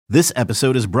This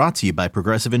episode is brought to you by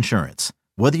Progressive Insurance.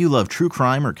 Whether you love true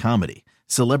crime or comedy,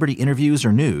 celebrity interviews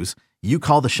or news, you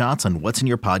call the shots on what's in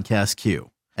your podcast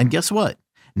queue. And guess what?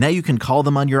 Now you can call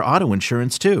them on your auto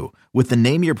insurance too with the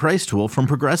Name Your Price tool from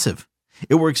Progressive.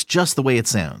 It works just the way it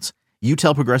sounds. You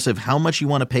tell Progressive how much you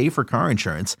want to pay for car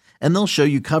insurance, and they'll show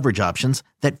you coverage options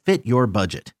that fit your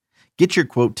budget. Get your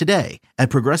quote today at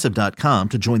Progressive.com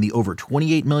to join the over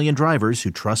 28 million drivers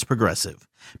who trust Progressive.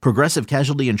 Progressive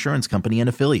Casualty Insurance Company and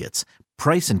Affiliates.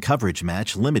 Price and coverage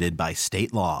match limited by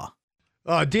state law.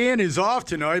 Dan is off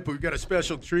tonight, but we've got a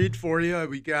special treat for you.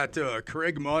 We got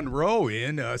Craig Monroe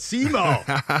in.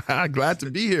 SEMO. Glad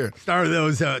to be here. Star of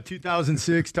those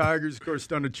 2006 Tigers, of course,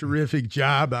 done a terrific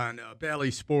job on Bally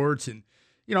Sports. And,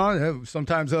 you know,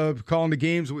 sometimes calling the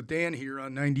games with Dan here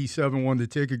on 97.1 The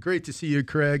Ticket. Great to see you,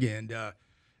 Craig. And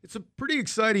it's a pretty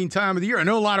exciting time of the year. I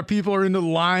know a lot of people are into the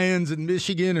Lions and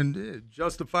Michigan, and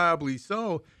justifiably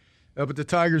so. But the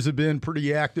Tigers have been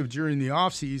pretty active during the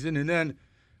offseason. And then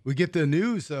we get the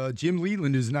news, Jim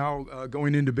Leyland is now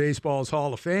going into baseball's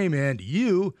Hall of Fame, and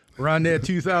you were on that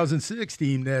 2006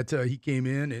 team that he came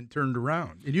in and turned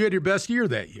around. And you had your best year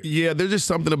that year. Yeah, there's just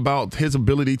something about his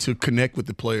ability to connect with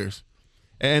the players.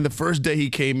 And the first day he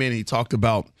came in, he talked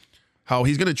about how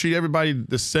he's going to treat everybody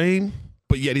the same,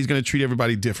 but yet he's going to treat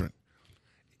everybody different.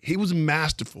 He was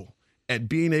masterful at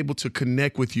being able to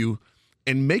connect with you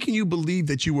and making you believe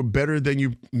that you were better than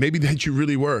you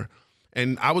really were.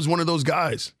 And I was one of those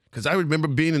guys because I remember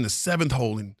being in the seventh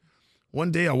hole. And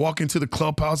one day I walk into the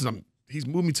clubhouse and he's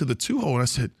moved me to the 2 hole.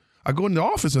 And I go in the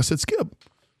office and I said, Skip,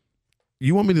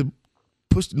 you want me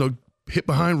to hit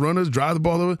behind runners, drive the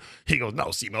ball over? He goes, no,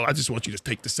 SEMO, I just want you to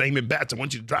take the same at bats. I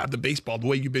want you to drive the baseball the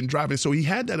way you've been driving. So he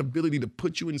had that ability to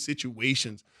put you in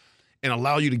situations and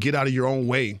allow you to get out of your own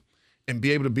way and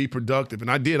be able to be productive. And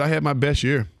I did. I had my best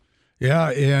year.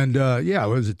 Yeah, and it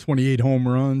was 28 home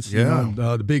runs. Yeah. You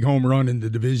know, the big home run in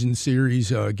the division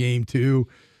series, game 2.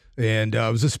 And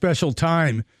it was a special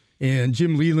time. And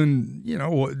Jim Leyland, you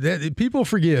know, people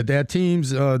forget that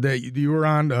teams that you were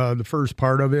on the first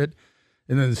part of it,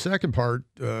 and then the second part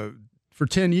for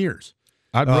 10 years.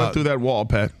 I'd run through that wall,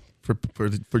 Pat,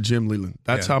 for Jim Leyland.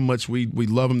 That's how much we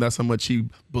love him. That's how much he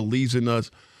believes in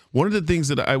us. One of the things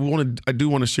that I do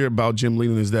want to share about Jim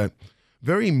Leyland is that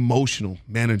very emotional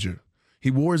manager. He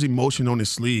wore his emotion on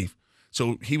his sleeve.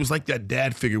 So he was like that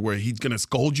dad figure where he's going to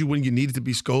scold you when you needed to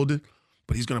be scolded,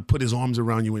 but he's going to put his arms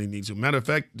around you when he needs to. Matter of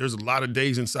fact, there's a lot of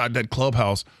days inside that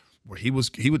clubhouse where he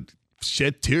would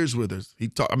shed tears with us.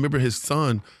 I remember his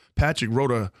son, Patrick,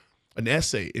 wrote an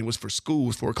essay. It was for school, it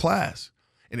was for a class,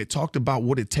 and it talked about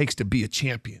what it takes to be a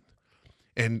champion.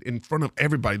 And in front of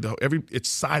everybody, it's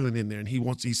silent in there, and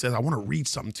he says, I want to read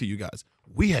something to you guys.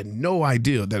 We had no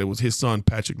idea that it was his son,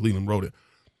 Patrick Leyland, wrote it.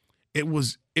 It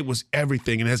was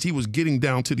everything. And as he was getting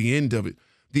down to the end of it,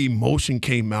 the emotion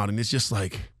came out, and it's just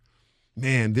like,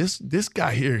 man, this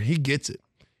guy here, he gets it.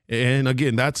 And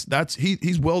again,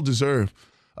 he's well deserved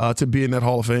to be in that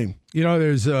Hall of Fame. You know,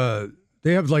 there's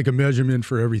they have like a measurement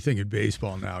for everything in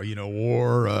baseball now. You know,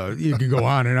 WAR. You can go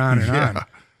on and on and on.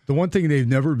 The one thing they've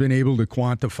never been able to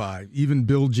quantify, even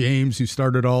Bill James, who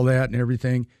started all that and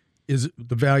everything, is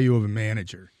the value of a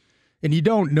manager. And you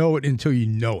don't know it until you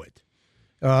know it.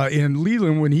 And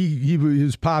Leyland, when he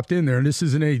was popped in there, and this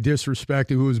isn't any disrespect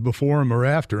to who was before him or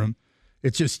after him,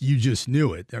 it's just you just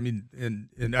knew it. I mean,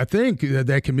 and I think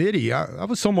that committee, I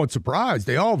was somewhat surprised.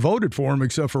 They all voted for him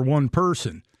except for one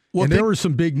person. Well, and there were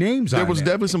some big names on there. There was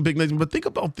definitely some big names. But think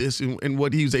about this and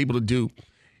what he was able to do.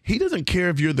 He doesn't care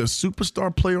if you're the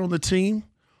superstar player on the team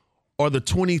or the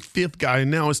 25th guy,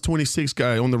 and now it's 26th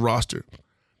guy on the roster.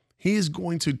 He is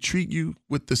going to treat you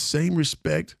with the same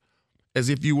respect as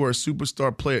if you were a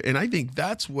superstar player. And I think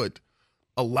that's what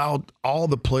allowed all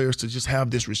the players to just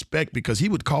have this respect, because he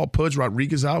would call Pudge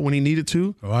Rodriguez out when he needed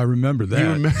to. Oh, I remember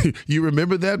that. You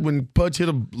remember that when Pudge hit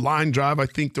a line drive, I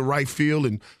think, to right field,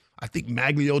 and I think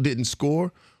Maglio didn't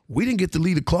score? We didn't get to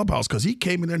lead the clubhouse because he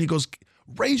came in there and he goes,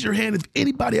 raise your hand if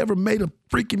anybody ever made a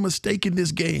freaking mistake in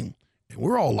this game. And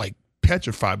we're all like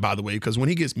petrified, by the way, because when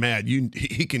he gets mad,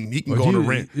 he can go on a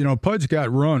rant. You know, Pudge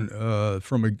got run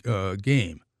from a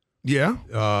game. Yeah.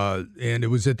 And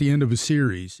it was at the end of a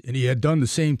series, and he had done the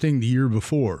same thing the year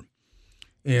before.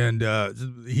 And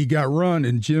he got run,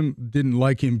 and Jim didn't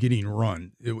like him getting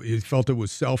run. He felt it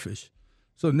was selfish.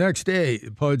 So the next day,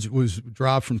 Pudge was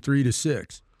dropped from 3 to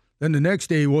 6. Then the next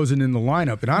day, he wasn't in the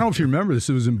lineup. And I don't know if you remember this.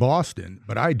 It was in Boston,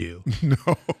 but I do. No.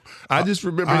 I just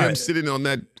remember him sitting on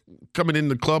that, coming in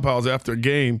the clubhouse after a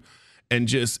game and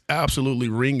just absolutely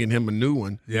ringing him a new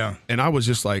one. Yeah. And I was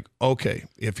just like, okay,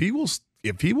 if he will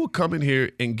if he will come in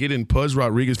here and get in Pudge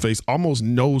Rodriguez's face almost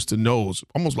nose to nose,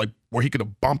 almost like where he could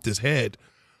have bumped his head,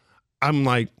 I'm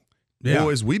like,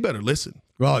 boys, we better listen.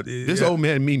 Well, this old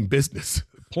man mean business.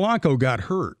 Polanco got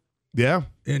hurt. Yeah.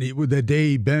 And with the day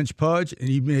he benched Pudge, and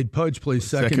he made Pudge play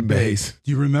second base.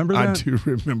 Do you remember that? I do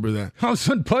remember that. All of a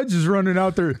sudden, Pudge is running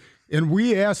out there. And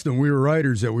we asked him, we were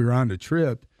writers that we were on the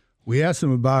trip. We asked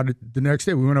him about it the next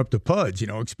day. We went up to Pudge,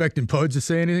 expecting Pudge to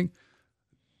say anything.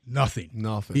 Nothing.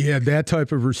 He had that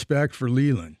type of respect for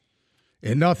Leland.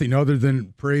 And nothing other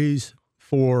than praise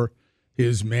for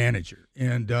his manager.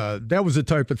 And that was the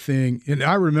type of thing. And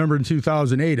I remember in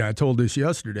 2008, I told this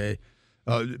yesterday,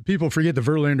 people forget that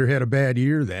Verlander had a bad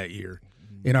year that year.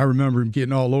 And I remember him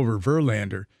getting all over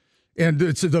Verlander. And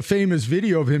it's the famous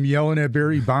video of him yelling at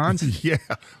Barry Bonds. Yeah.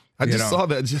 I just saw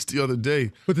that just the other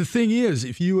day. But the thing is,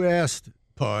 if you asked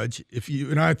Pudge,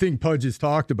 and I think Pudge has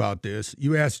talked about this,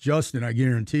 you ask Justin, I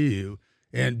guarantee you,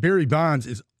 and Barry Bonds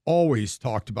has always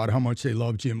talked about how much they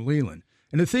love Jim Leyland.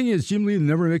 And the thing is, Jim Leyland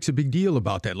never makes a big deal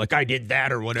about that, like I did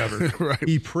that or whatever. Right.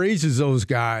 He praises those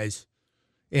guys,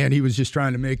 and he was just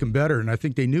trying to make them better, and I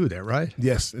think they knew that, right?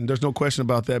 Yes, and there's no question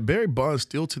about that. Barry Bonds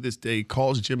still to this day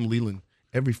calls Jim Leyland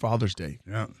every Father's Day.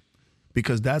 Yeah.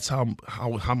 Because that's how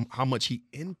much he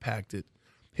impacted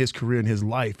his career and his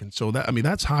life. And so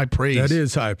that's high praise. That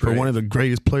is high praise. For one of the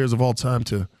greatest players of all time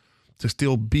to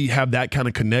still have that kind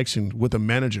of connection with a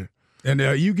manager. And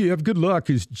you have good luck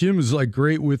because Jim is like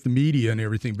great with the media and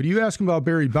everything. But you ask him about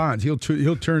Barry Bonds, he'll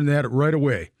turn that right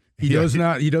away. He does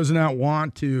not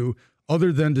want to,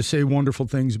 other than to say wonderful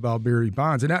things about Barry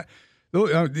Bonds. And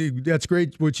that's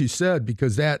great what you said,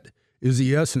 because that is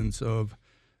the essence of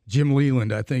Jim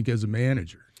Leyland, I think, as a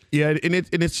manager. Yeah, and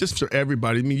it's just for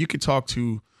everybody. I mean, you could talk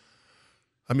to,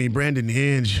 Brandon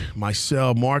Hinge,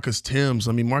 myself, Marcus Thames.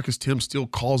 Marcus Thames still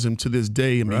calls him to this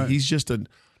day. Right. He's just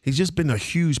been a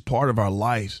huge part of our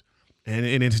lives, and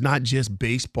it's not just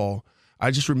baseball.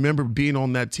 I just remember being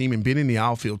on that team and being in the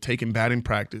outfield, taking batting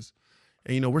practice,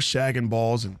 and we're shagging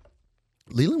balls, and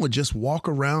Leyland would just walk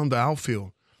around the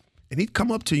outfield, and he'd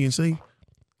come up to you and say,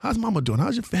 "How's Mama doing?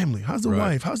 How's your family? How's the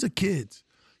wife? How's the kids?"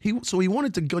 He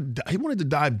wanted to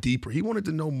dive deeper. He wanted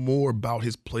to know more about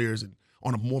his players and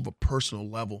on a more of a personal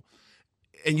level.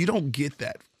 And you don't get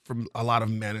that from a lot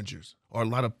of managers or a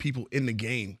lot of people in the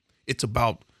game. It's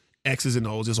about X's and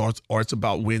O's or it's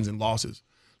about wins and losses.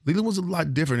 Leyland was a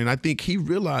lot different, and I think he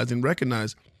realized and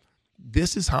recognized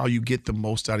this is how you get the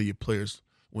most out of your players,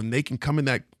 when they can come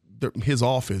in his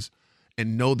office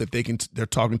and know that they're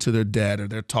talking to their dad, or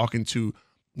they're talking to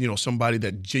somebody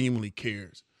that genuinely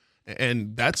cares.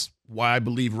 And that's why I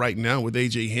believe right now with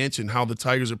A.J. Hinch and how the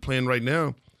Tigers are playing right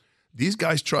now, these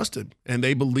guys trust him, and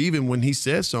they believe him. When he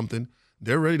says something,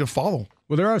 they're ready to follow.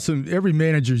 Well, every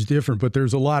manager's different, but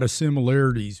there's a lot of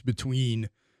similarities between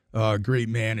great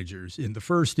managers. And the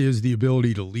first is the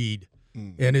ability to lead.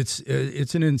 And I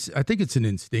think it's an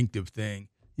instinctive thing.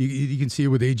 You can see it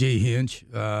with A.J. Hinch.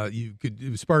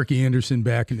 Sparky Anderson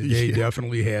back in the day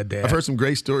definitely had that. I've heard some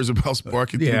great stories about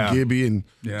Sparky through Gibby and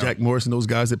Jack Morris and those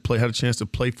guys that had a chance to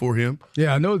play for him.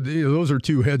 Yeah, I know those are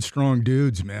two headstrong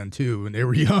dudes, man, too, when they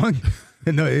were young.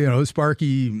 And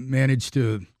Sparky managed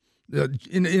to,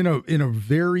 in a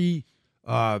very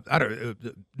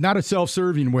not a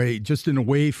self-serving way, just in a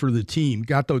way for the team.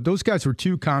 Those guys were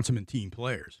two consummate team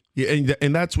players. Yeah,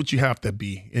 and that's what you have to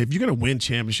be. If you're going to win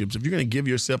championships, if you're going to give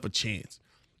yourself a chance,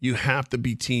 you have to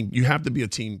be team. You have to be a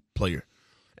team player,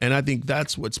 and I think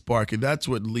that's what Sparky, that's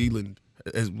what Leyland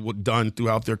has done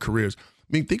throughout their careers.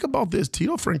 Think about this: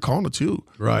 Tito Francona too.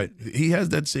 Right, he has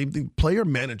that same thing. Player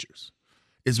managers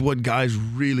is what guys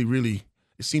really, really.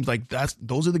 It seems like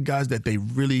those are the guys that they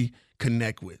really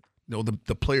connect with.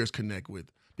 The players connect with,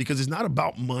 because it's not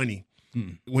about money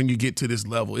when you get to this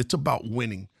level. It's about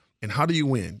winning. And how do you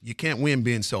win? You can't win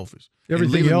being selfish.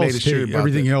 Everything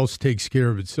else takes care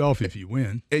of itself if you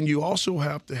win. And you also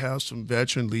have to have some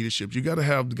veteran leadership. You got to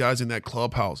have the guys in that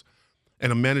clubhouse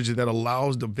and a manager that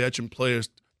allows the veteran players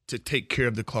to take care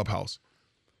of the clubhouse.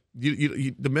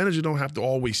 The manager don't have to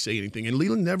always say anything. And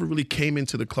Leyland never really came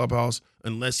into the clubhouse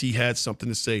unless he had something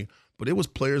to say. But it was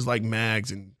players like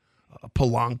Mags and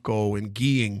Polanco and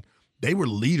Guillen. They were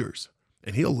leaders.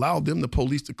 And he allowed them to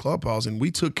police the clubhouse, and we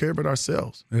took care of it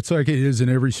ourselves. It's like it is in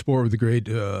every sport with the great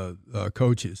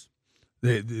coaches.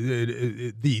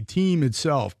 The team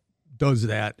itself does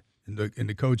that, and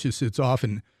the coaches,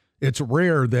 it's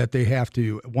rare that they have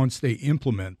to, once they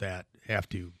implement that, have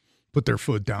to put their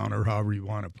foot down, or however you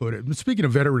want to put it. But speaking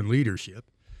of veteran leadership,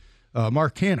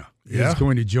 Mark Canha is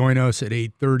going to join us at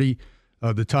 8:30.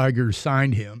 The Tigers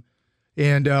signed him.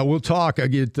 And we'll talk. I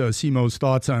get Simo's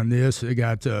thoughts on this. I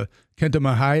got Kenta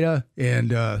Mahida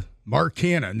and Mark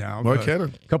Canha now. Mark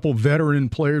Canha. A couple veteran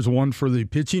players, one for the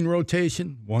pitching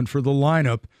rotation, one for the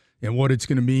lineup, and what it's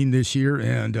going to mean this year.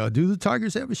 And do the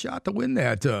Tigers have a shot to win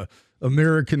that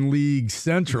American League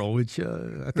Central, which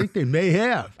I think they may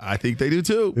have? I think they do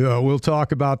too. We'll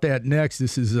talk about that next.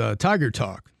 This is Tiger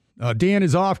Talk. Dan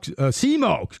is off.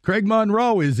 SEMO, Craig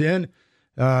Monroe is in.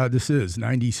 This is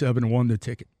 97.1 The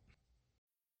Ticket.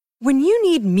 When you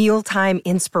need mealtime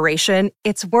inspiration,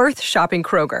 it's worth shopping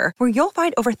Kroger, where you'll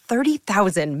find over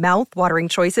 30,000 mouth-watering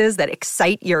choices that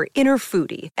excite your inner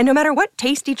foodie. And no matter what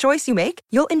tasty choice you make,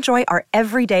 you'll enjoy our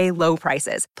everyday low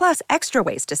prices, plus extra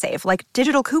ways to save, like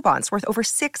digital coupons worth over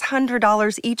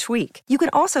 $600 each week. You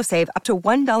can also save up to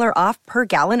 $1 off per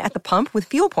gallon at the pump with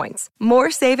fuel points.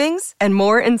 More savings and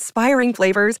more inspiring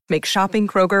flavors make shopping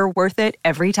Kroger worth it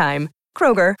every time.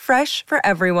 Kroger, fresh for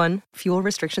everyone. Fuel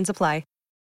restrictions apply.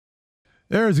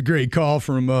 There's a great call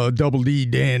from Double D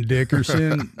Dan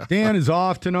Dickerson. Dan is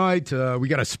off tonight. We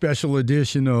got a special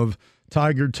edition of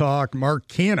Tiger Talk. Mark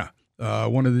Canha,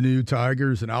 one of the new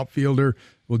Tigers, an outfielder,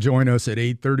 will join us at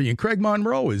 8:30. And Craig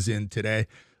Monroe is in today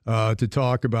to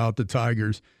talk about the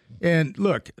Tigers. And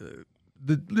look,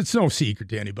 it's no secret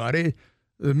to anybody.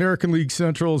 The American League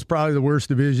Central is probably the worst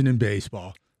division in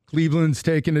baseball. Cleveland's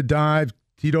taking a dive.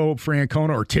 Tito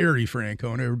Francona, or Terry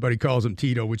Francona, everybody calls him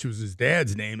Tito, which was his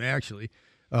dad's name, actually.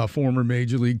 Former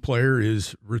Major League player,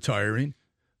 is retiring.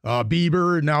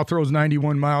 Bieber now throws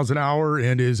 91 miles an hour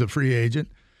and is a free agent.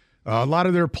 A lot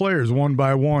of their players, one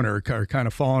by one, are kind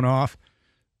of falling off.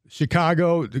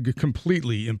 Chicago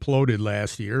completely imploded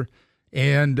last year.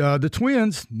 And the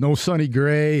Twins, no Sonny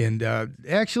Gray. And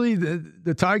actually,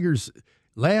 the Tigers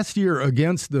last year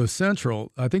against the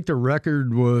Central, I think the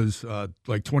record was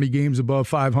like 20 games above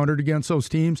 500 against those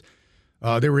teams.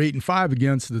 They were 8-5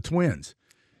 against the Twins.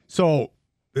 So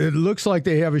it looks like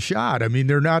they have a shot. I mean,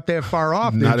 they're not that far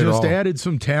off. They just added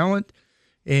some talent.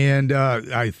 And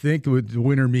I think with the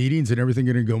winter meetings and everything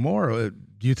going to go more,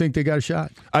 do you think they got a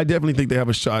shot? I definitely think they have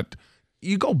a shot.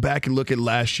 You go back and look at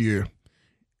last year,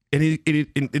 and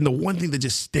the one thing that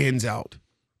just stands out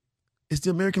is the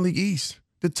American League East.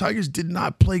 The Tigers did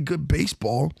not play good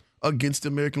baseball against the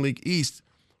American League East,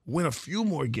 win a few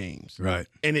more games. Right.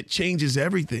 And it changes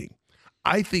everything.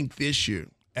 I think this year,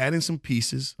 adding some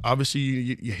pieces, obviously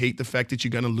you hate the fact that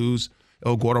you're going to lose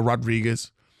Eduardo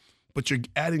Rodriguez, but you're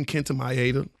adding Kenta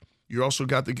Maeda. You also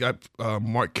got the guy,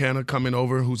 Mark Canha, coming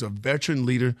over, who's a veteran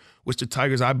leader, which the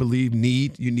Tigers, I believe,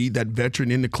 need. You need that veteran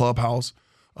in the clubhouse,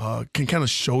 can kind of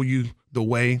show you the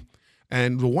way.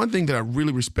 And the one thing that I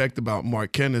really respect about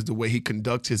Mark Canha is the way he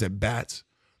conducts his at-bats.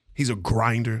 He's a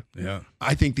grinder. Yeah.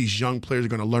 I think these young players are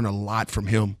going to learn a lot from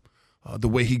him, the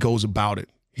way he goes about it.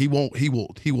 He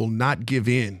will not give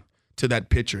in to that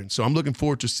pitcher. And so I'm looking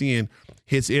forward to seeing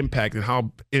his impact and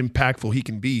how impactful he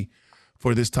can be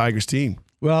for this Tigers team.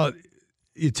 Well,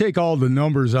 you take all the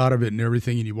numbers out of it and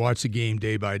everything, and you watch the game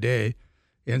day by day,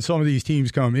 and some of these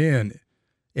teams come in,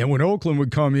 and when Oakland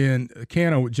would come in,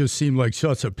 Canha would just seem like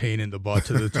such a pain in the butt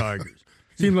to the Tigers.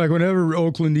 Seemed like whenever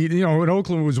Oakland needed, when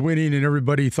Oakland was winning and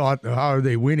everybody thought, how are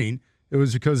they winning? It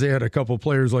was because they had a couple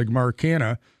players like Mark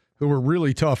Canha who were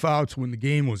really tough outs when the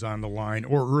game was on the line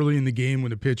or early in the game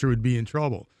when the pitcher would be in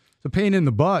trouble. It's a pain in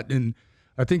the butt, and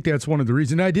I think that's one of the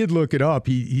reasons. I did look it up.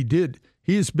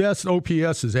 His best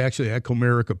OPS is actually at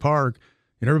Comerica Park,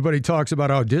 and everybody talks about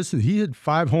how distant. He had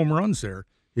 5 home runs there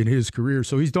in his career,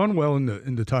 so he's done well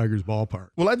in the Tigers ballpark.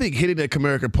 Well, I think hitting at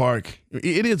Comerica Park,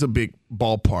 it is a big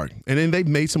ballpark, and then they've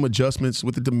made some adjustments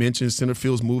with the dimensions. Center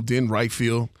field's moved in, right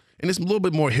field, and it's a little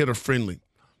bit more hitter friendly.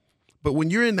 But when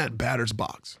you're in that batter's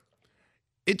box,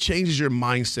 it changes your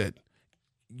mindset.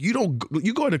 You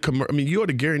go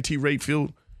to guarantee rate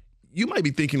field, you might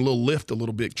be thinking a little lift a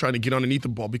little bit, trying to get underneath the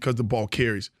ball because the ball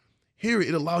carries. Here,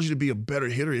 it allows you to be a better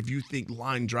hitter if you think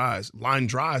line drives. Line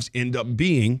drives end up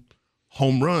being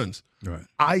home runs. Right.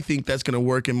 I think that's going to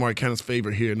work in Mark Canha's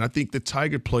favor here, and I think the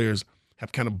Tiger players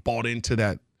have kind of bought into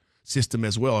that system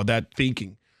as well, that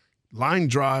thinking. Line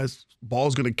drives,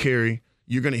 ball's going to carry,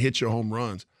 you're going to hit your home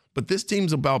runs. But this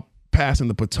team's about passing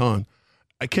the baton.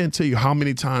 I can't tell you how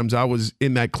many times I was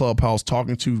in that clubhouse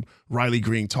talking to Riley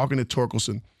Green, talking to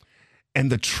Torkelson,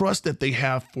 and the trust that they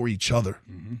have for each other.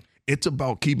 Mm-hmm. It's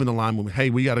about keeping the line moving. Hey,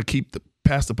 we got to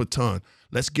pass the baton.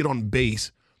 Let's get on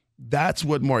base. That's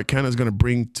what Mark Canha is going to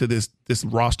bring to this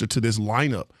roster, to this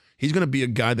lineup. He's going to be a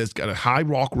guy that's got a high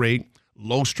walk rate,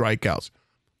 low strikeouts.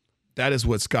 That is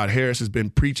what Scott Harris has been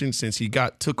preaching since he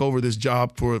took over this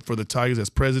job for the Tigers as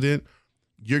president.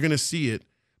 You're going to see it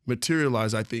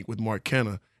materialize, I think, with Mark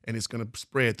Canha, and it's going to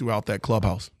spread throughout that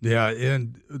clubhouse. Yeah,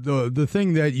 and the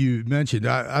thing that you mentioned,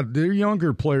 they're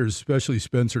younger players, especially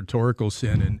Spencer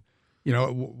Torkelson, and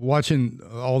watching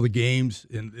all the games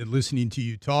and listening to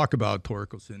you talk about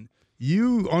Torkelson,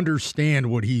 you understand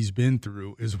what he's been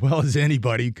through as well as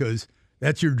anybody because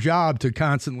that's your job to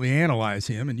constantly analyze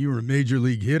him, and you were a major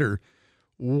league hitter.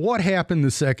 What happened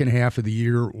the second half of the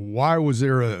year? Why was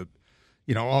there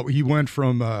he went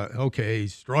from,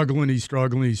 he's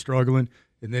struggling,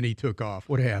 and then he took off.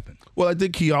 What happened? Well, I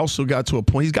think he also got to a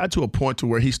point. He's got to a point to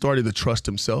where he started to trust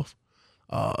himself.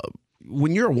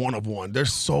 When you're a one-of-one,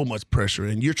 there's so much pressure,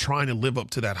 and you're trying to live up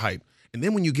to that hype. And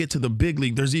then when you get to the big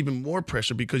league, there's even more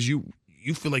pressure because you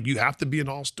feel like you have to be an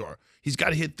all-star. He's got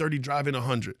to hit 30, drive in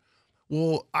 100.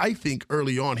 Well, I think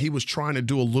early on he was trying to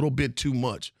do a little bit too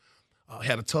much.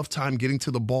 Had a tough time getting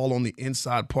to the ball on the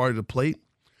inside part of the plate.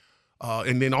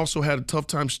 And then also had a tough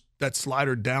time that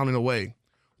slider down and away.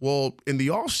 Well, in the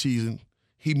offseason,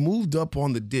 he moved up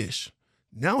on the dish.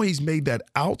 Now he's made that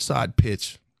outside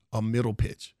pitch a middle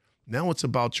pitch. Now it's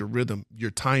about your rhythm,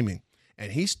 your timing.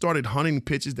 And he started hunting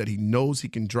pitches that he knows he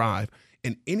can drive.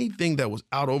 And anything that was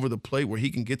out over the plate where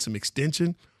he can get some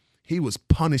extension, he was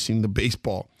punishing the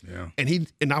baseball. Yeah.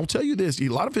 And I'll tell you this, a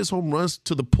lot of his home runs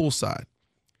to the pull side,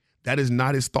 that is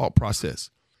not his thought process.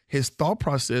 His thought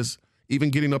process, even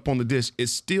getting up on the dish,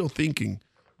 is still thinking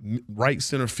right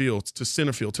center field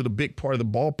to the big part of the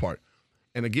ballpark.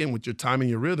 And again, with your timing,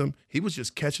 your rhythm, he was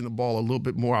just catching the ball a little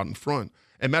bit more out in front.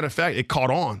 And matter of fact, it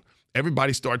caught on.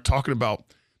 Everybody started talking about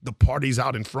the party's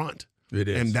out in front. It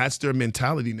is. And that's their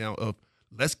mentality now of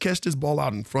let's catch this ball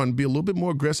out in front and be a little bit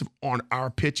more aggressive on our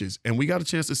pitches. And we got a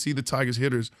chance to see the Tigers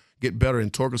hitters get better,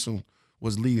 and Torkelson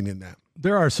was leading in that.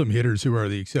 There are some hitters who are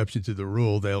the exception to the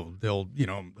rule. They'll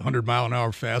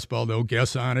 100-mile-an-hour fastball, they'll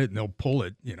guess on it, and they'll pull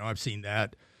it. I've seen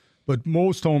that. But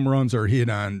most home runs are hit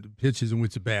on pitches in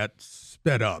which the bat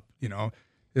sped up.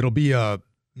 It'll be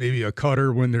maybe a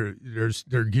cutter when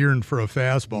they're gearing for a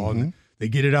fastball, and they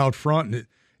get it out front.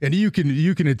 And you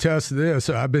can attest to this.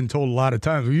 I've been told a lot of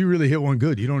times, when you really hit one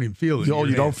good, you don't even feel it. No,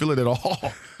 you don't feel it at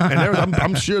all. And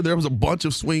I'm sure there was a bunch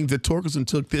of swings that Torkelson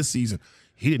took this season.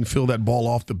 He didn't feel that ball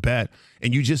off the bat.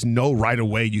 And you just know right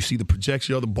away, you see the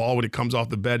projection of the ball when it comes off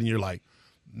the bat, and you're like,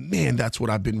 man, that's what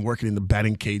I've been working in the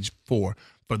batting cage for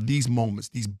these moments,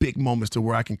 these big moments to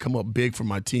where I can come up big for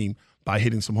my team by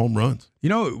hitting some home runs. You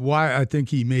know why I think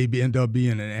he may end up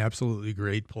being an absolutely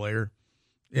great player?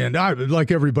 And I, like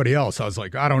everybody else, I was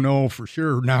like, I don't know for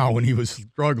sure now when he was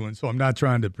struggling, so I'm not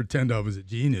trying to pretend I was a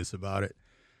genius about it,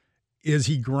 is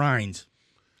he grinds.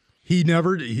 You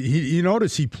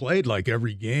notice he played like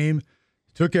every game,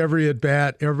 took every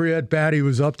at-bat. Every at-bat he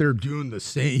was up there doing the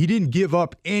same. He didn't give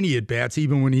up any at-bats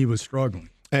even when he was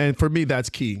struggling. And for me, that's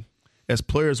key. As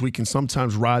players, we can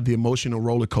sometimes ride the emotional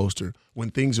roller coaster. When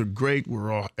things are great,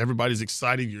 everybody's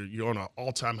excited, you're on an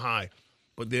all-time high.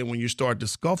 But then when you start to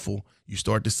scuffle, you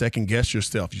start to second-guess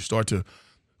yourself. You start to,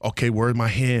 okay, where are my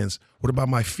hands? What about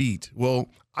my feet? Well,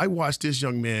 I watched this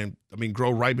young man,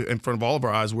 grow right in front of all of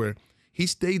our eyes where he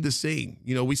stayed the same.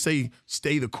 We say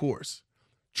stay the course.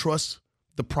 Trust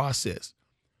the process.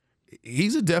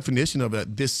 He's a definition of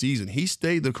it this season. He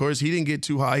stayed the course. He didn't get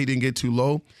too high. He didn't get too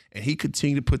low. And he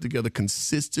continued to put together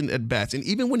consistent at-bats. And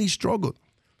even when he struggled,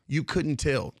 you couldn't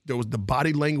tell. The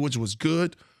body language was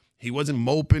good. He wasn't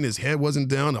moping. His head wasn't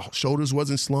down. The shoulders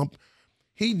wasn't slumped.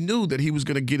 He knew that he was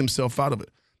going to get himself out of it.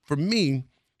 For me,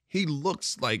 he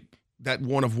looks like that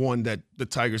one-of-one that the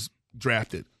Tigers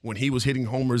drafted when he was hitting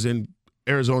homers in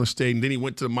Arizona State, and then he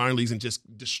went to the minor leagues and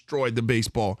just destroyed the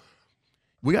baseball.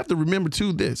 We have to remember,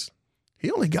 too, this.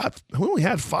 He only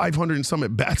had 500 and some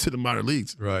at-bats in the minor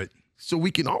leagues. Right. So we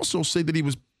can also say that he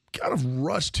was kind of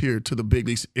rushed here to the big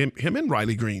leagues, him and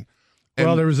Riley Green. And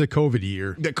well, there was a COVID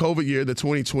year. The COVID year, the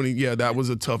 2020, that was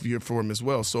a tough year for him as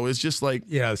well. So it's just like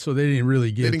so they didn't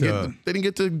really get they didn't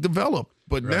get to develop.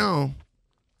 But now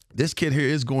this kid here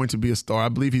is going to be a star. I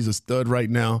believe he's a stud right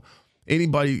now.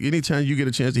 Anytime you get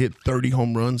a chance to hit 30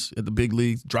 home runs at the big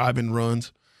leagues, driving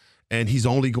runs, and he's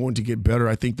only going to get better.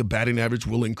 I think the batting average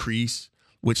will increase,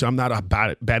 which I'm not a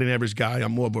batting average guy.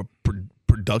 I'm more of a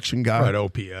production guy. Right,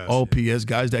 OPS.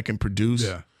 Guys that can produce.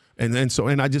 Yeah. And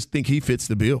I just think he fits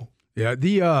the bill. Yeah,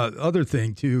 the other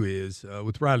thing, too, is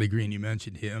with Riley Green, you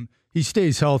mentioned him. He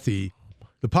stays healthy.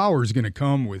 The power is going to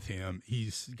come with him.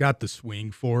 He's got the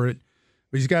swing for it.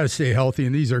 But he's got to stay healthy,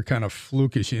 and these are kind of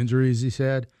flukish injuries he's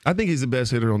had. I think he's the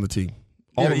best hitter on the team.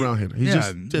 All-around hitter. He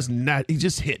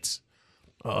just hits.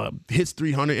 Hits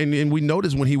 300. And we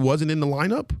noticed when he wasn't in the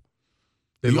lineup,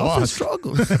 They lost.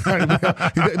 Struggled.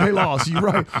 They lost. You're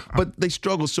right. But they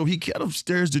struggled. So he kind of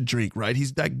stares the drink, right?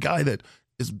 He's that guy that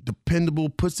is dependable,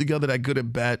 puts together that good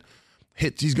at bat,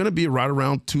 hits. He's going to be right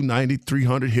around 290,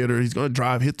 300 hitter. He's going to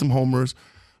drive, hit some homers.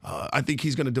 I think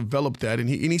he's going to develop that, and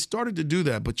he started to do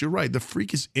that. But you're right, the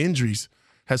freakish injuries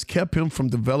has kept him from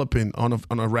developing on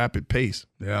a rapid pace.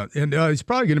 Yeah, and he's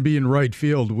probably going to be in right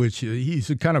field, which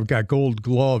he's kind of got gold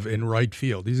glove in right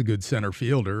field. He's a good center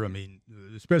fielder. I mean,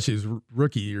 especially his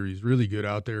rookie year, he's really good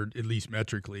out there, at least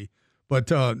metrically. But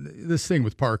this thing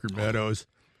with Parker Meadows.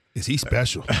 Is he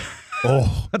special?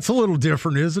 Oh, that's a little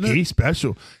different, isn't it? He's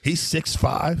special. He's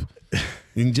 6'5",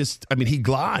 and he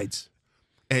glides.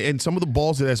 And some of the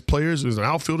balls that as players, as an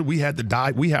outfielder, we have to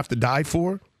die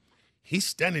for. He's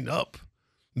standing up,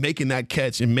 making that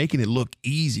catch and making it look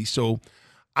easy. So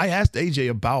I asked AJ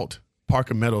about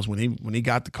Parker Meadows when he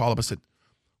got the call up. I said,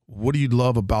 "What do you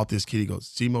love about this kid?" He goes,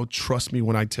 "Simo, trust me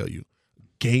when I tell you,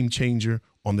 game changer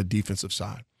on the defensive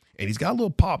side." And he's got a little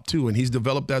pop too, and he's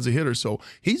developed as a hitter, so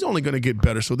he's only going to get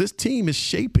better. So this team is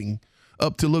shaping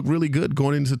up to look really good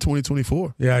going into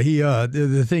 2024. Yeah, he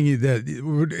the thing that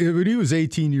when he was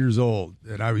 18 years old,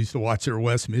 and I used to watch their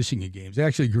West Michigan games.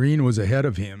 Actually, Green was ahead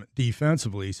of him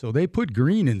defensively, so they put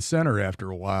Green in center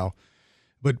after a while.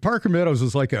 But Parker Meadows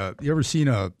was like you ever seen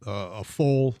a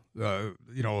foal, a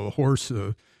horse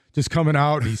just coming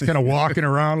out, and he's kind of walking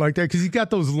around like that because he's got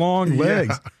those long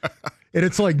legs. Yeah. And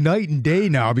it's like night and day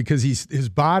now because his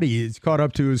body is caught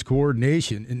up to his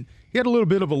coordination. And he had a little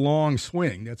bit of a long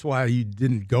swing. That's why he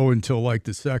didn't go until like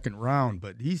the second round.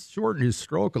 But he's shortened his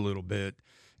stroke a little bit.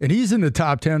 And he's in the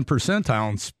top 10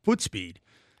 percentile in foot speed.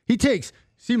 He takes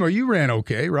 – Simo, you ran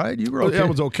okay, right? You were okay. That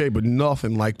was okay, but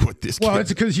nothing like what this kid. Well, it's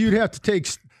because you'd have to take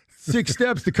 6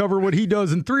 steps to cover what he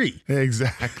does in 3.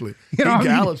 Exactly. He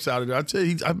gallops out of there. I tell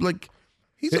you,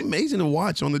 he's amazing to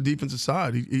watch on the defensive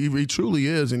side. He truly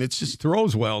is, and it's just he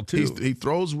throws well too. He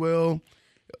throws well.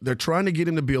 They're trying to get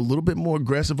him to be a little bit more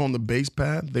aggressive on the base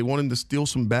path. They want him to steal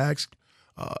some bags.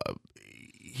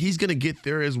 He's going to get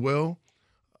there as well.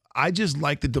 I just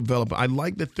like the development. I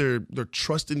like that they're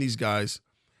trusting these guys,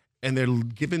 and they're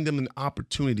giving them an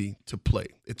opportunity to play.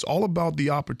 It's all about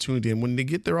the opportunity, and when they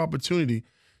get their opportunity,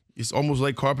 it's almost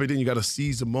like carpe diem. You got to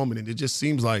seize the moment, and it just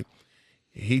seems like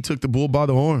he took the bull by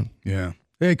the horn. Yeah.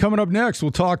 Hey, coming up next, we'll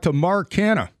talk to Mark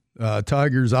Canha,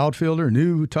 Tigers outfielder,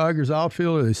 new Tigers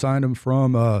outfielder. They signed him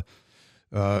from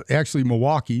actually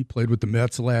Milwaukee, played with the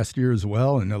Mets last year as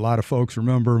well, and a lot of folks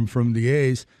remember him from the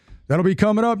A's. That'll be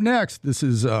coming up next. This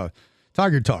is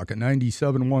Tiger Talk at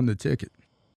 97.1 The Ticket.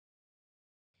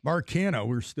 Mark Canha,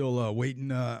 we're still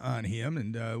waiting on him,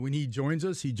 and when he joins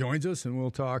us, and we'll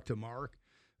talk to Mark.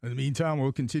 In the meantime,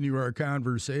 we'll continue our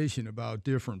conversation about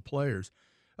different players.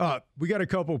 We got a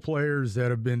couple players that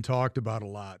have been talked about a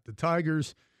lot. The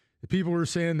Tigers, the people were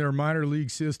saying their minor league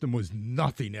system was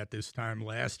nothing at this time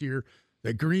last year.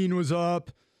 That Green was up,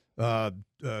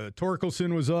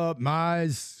 Torkelson was up,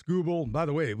 Mize, Skubal. By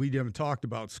the way, we haven't talked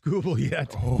about Skubal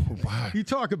yet. Oh, wow. You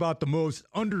talk about the most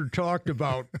under-talked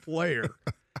about player.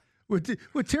 What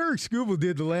Tarik Skubal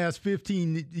did the last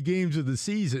 15 games of the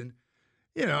season,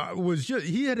 was just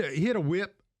he had a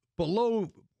whip below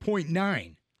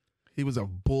 .9. He was a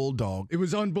bulldog. It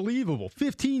was unbelievable.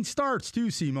 15 starts too,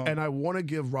 Simo. And I want to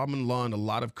give Robin Lund a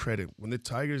lot of credit. When the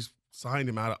Tigers signed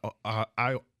him out of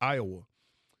Iowa,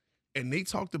 and they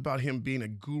talked about him being a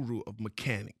guru of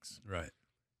mechanics. Right.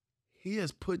 He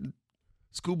has put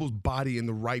Skubal's body in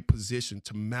the right position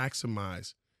to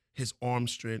maximize his arm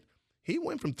strength. He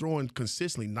went from throwing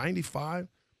consistently 95.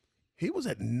 He was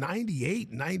at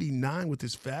 98, 99 with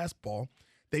his fastball.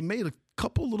 They made a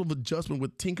couple little adjustments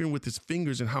with tinkering with his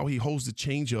fingers and how he holds the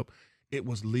changeup. It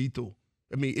was lethal.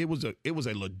 I mean, it was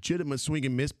a legitimate swing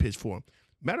and miss pitch for him.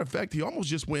 Matter of fact, he almost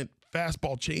just went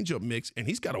fastball changeup mix, and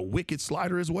he's got a wicked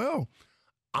slider as well.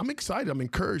 I'm excited. I'm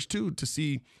encouraged too to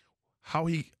see how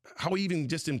he even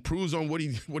just improves on what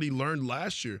he learned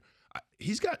last year.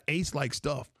 He's got ace-like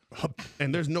stuff,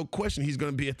 and there's no question he's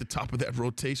going to be at the top of that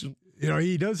rotation.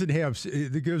 He doesn't have –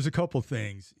 there's a couple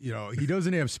things. He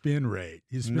doesn't have spin rate.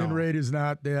 His spin rate is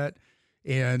not that.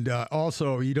 And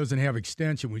also he doesn't have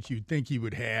extension, which you'd think he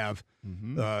would have,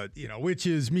 which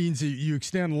means that you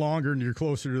extend longer and you're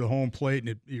closer to the home plate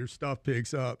and your stuff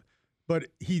picks up. But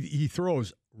he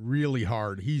throws really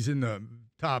hard. He's in the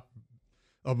top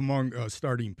among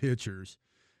starting pitchers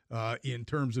in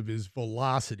terms of his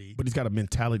velocity. But he's got a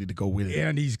mentality to go with it.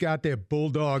 And he's got that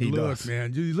bulldog look, does.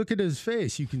 man. You look at his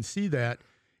face, you can see that.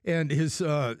 And his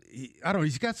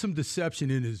he's got some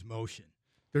deception in his motion.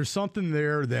 There's something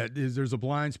there there's a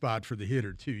blind spot for the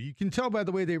hitter, too. You can tell by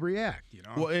the way they react,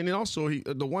 Well, and also,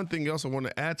 the one thing else I want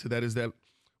to add to that is that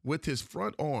with his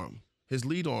front arm, his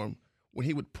lead arm, when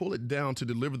he would pull it down to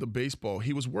deliver the baseball,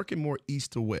 he was working more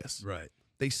east to west. Right.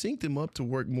 they synced him up to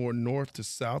work more north to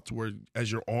south to where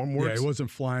as your arm works. Yeah, he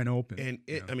wasn't flying open. And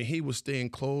I mean, he was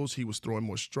staying close. He was throwing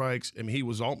more strikes. I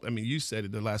mean, you said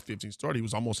it, the last 15 started, he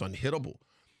was almost unhittable.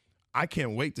 I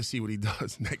can't wait to see what he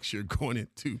does next year going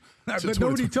into. But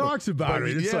nobody talks about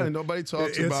it. It's nobody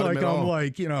talks about it. It's like I'm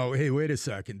like, hey, wait a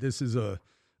second. This is a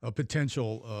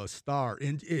potential star,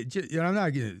 and I'm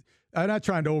not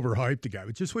trying to overhype the guy,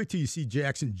 but just wait till you see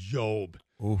Jackson Jobe.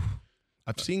 Oof.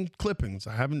 I've seen clippings.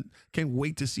 Can't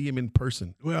wait to see him in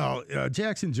person. Well,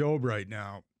 Jackson Jobe right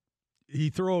now, he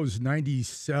throws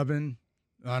 97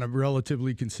 on a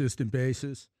relatively consistent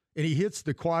basis, and he hits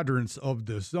the quadrants of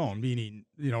the zone, meaning,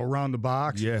 around the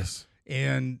box. Yes.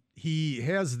 And he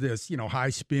has this,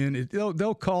 high spin.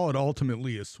 They'll call it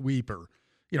ultimately a sweeper.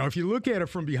 If you look at it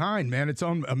from behind, man, it's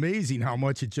amazing how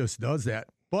much it just does that.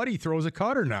 But he throws a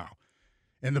cutter now.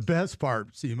 And the best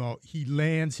part, Simo, he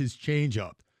lands his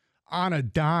changeup on a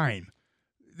dime.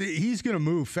 He's going to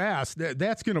move fast.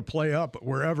 That's going to play up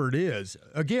wherever it is.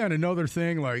 Again, another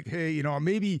thing like, hey,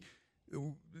 maybe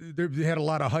they've had a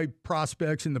lot of hype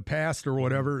prospects in the past or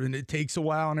whatever, and it takes a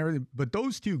while and everything. But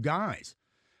those two guys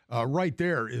right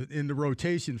there in the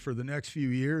rotation for the next few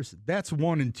years, that's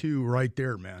 1 and 2 right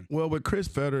there, man. Well, with Chris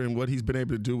Fetter and what he's been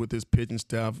able to do with his pitching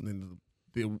staff and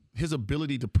his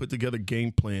ability to put together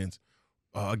game plans,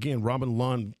 again, Robin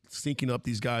Lund syncing up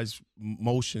these guys'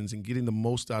 motions and getting the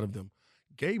most out of them.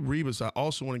 Gabe Ribas, I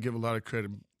also want to give a lot of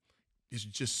credit. He's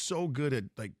just so good at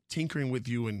tinkering with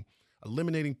you and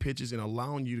eliminating pitches and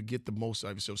allowing you to get the most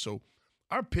out of yourself. So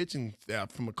our pitching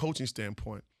staff, from a coaching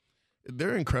standpoint,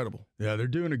 they're incredible. Yeah, they're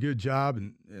doing a good job,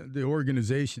 and the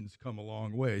organization's come a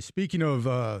long way. Speaking of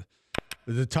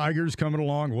the Tigers coming a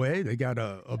long way, they got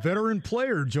a veteran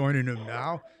player joining them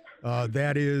now.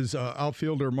 That is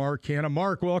outfielder Mark Canha.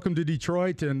 Mark, welcome to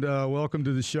Detroit, and welcome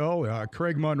to the show.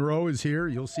 Craig Monroe is here.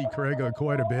 You'll see Craig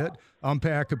quite a bit. I'm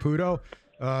Pat Caputo.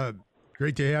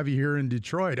 Great to have you here in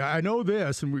Detroit. I know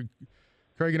this, and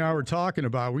Craig and I were talking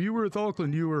about, when you were with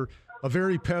Oakland, you were a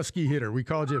very pesky hitter. We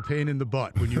called you a pain in the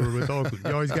butt when you were with Oakland.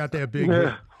 You always got that big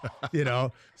hit,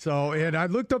 So, and I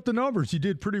looked up the numbers. You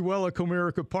did pretty well at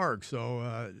Comerica Park, so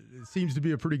it seems to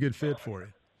be a pretty good fit for you.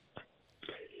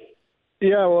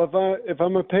 Yeah, well, if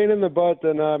I'm a pain in the butt,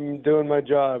 then I'm doing my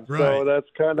job. Right. So that's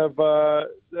kind of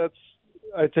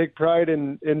I take pride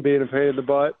in being a pain in the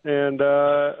butt, and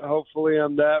hopefully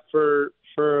I'm that for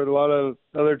a lot of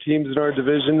other teams in our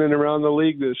division and around the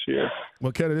league this year.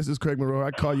 Well, Kenny, this is Craig Monroe. I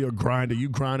call you a grinder. You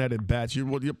grind at bats. You're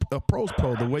a pro's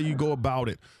pro, the way you go about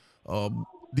it.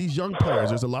 These young players,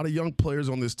 there's a lot of young players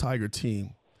on this Tiger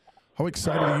team. How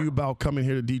excited are you about coming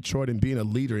here to Detroit and being a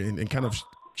leader and kind of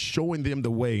showing them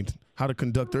the way, how to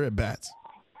conduct their at-bats?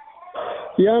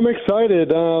 Yeah, I'm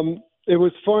excited. It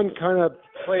was fun kind of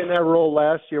playing that role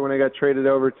last year when I got traded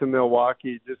over to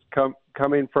Milwaukee, just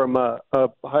coming from a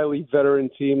highly veteran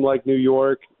team like New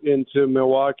York into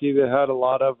Milwaukee that had a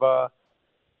lot of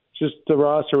just the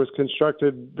roster was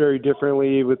constructed very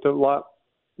differently with a lot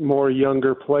more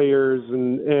younger players,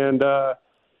 and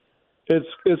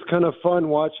it's kind of fun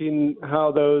watching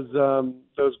how those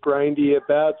grindy at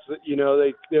bats,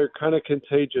 they're kind of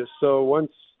contagious. So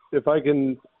if I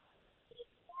can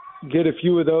get a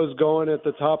few of those going at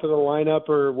the top of the lineup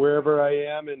or wherever I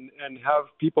am and have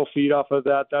people feed off of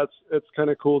that, it's kind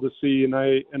of cool to see,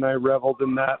 and I reveled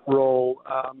in that role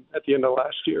at the end of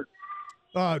last year.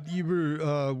 You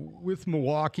were with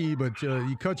Milwaukee, but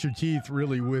you cut your teeth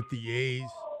really with the A's,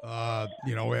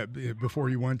 before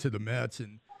you went to the Mets.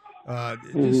 And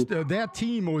that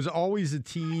team was always a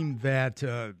team that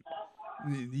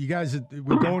you guys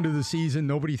would go into the season,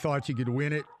 nobody thought you could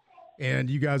win it, and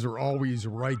you guys are always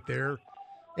right there.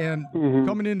 And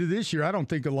coming into this year, I don't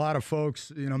think a lot of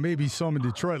folks, maybe some in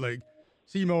Detroit, like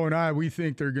Simo and I, we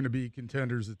think they're going to be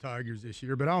contenders, the Tigers, this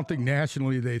year, but I don't think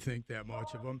nationally they think that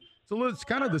much of them. So it's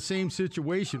kind of the same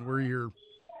situation where you're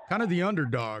kind of the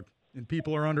underdog and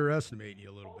people are underestimating you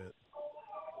a little bit.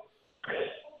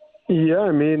 Yeah,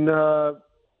 I mean,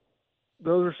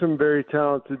 those are some very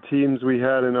talented teams we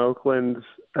had in Oakland,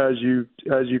 as you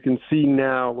can see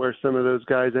now, where some of those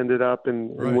guys ended up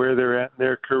and where they're at in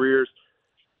their careers.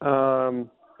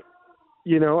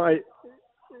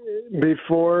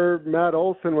 Before Matt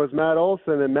Olson was Matt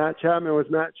Olson and Matt Chapman was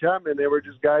Matt Chapman, they were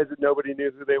just guys that nobody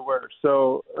knew who they were.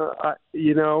 So,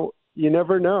 you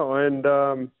never know.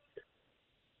 And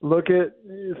look at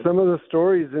some of the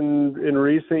stories in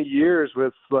recent years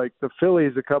with, like, the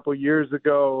Phillies a couple years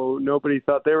ago. Nobody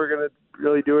thought they were going to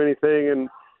really do anything,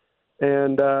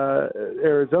 and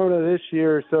Arizona this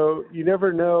year. So you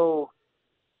never know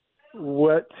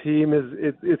what team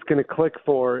it's going to click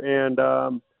for.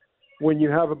 And when you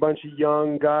have a bunch of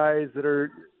young guys that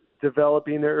are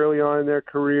developing early on in their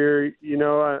career. You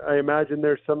know, I imagine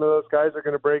there's some of those guys are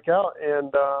going to break out,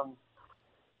 and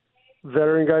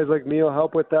veteran guys like me will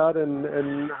help with that,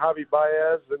 and Javi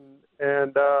Baez,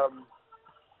 and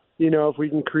you know, if we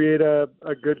can create a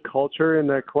good culture in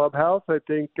that clubhouse, I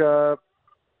think,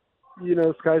 you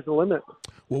know, sky's the limit.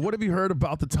 Well, what have you heard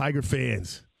about the Tiger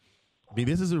fans? I mean,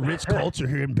 this is a rich culture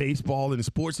here in baseball and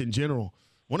sports in general.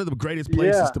 One of the greatest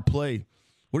places to play.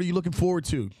 What are you looking forward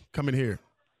to coming here?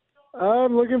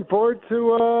 I'm looking forward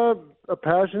to a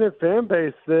passionate fan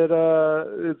base that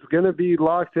is going to be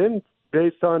locked in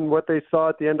based on what they saw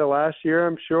at the end of last year,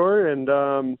 I'm sure. And,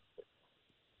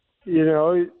 you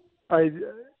know, I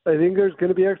think there's going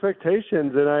to be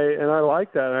expectations, and I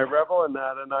like that. I revel in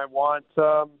that, and I want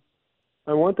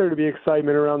there to be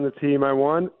excitement around the team.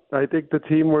 I think the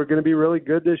team, we're going to be really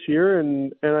good this year,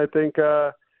 and I think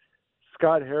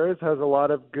Scott Harris has a lot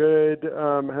of good,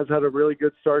 has had a really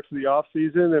good start to the off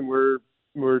season, and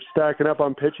we're stacking up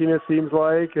on pitching, it seems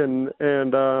like, and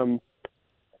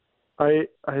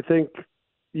I think,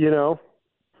 you know,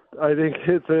 I think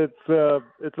it's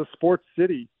a sports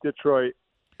city, Detroit,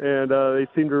 and they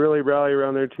seem to really rally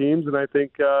around their teams, and I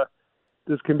think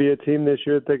this can be a team this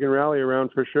year that they can rally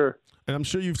around for sure. And I'm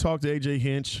sure you've talked to A.J.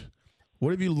 Hinch.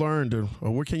 What have you learned, or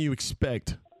what can you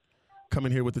expect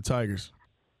coming here with the Tigers?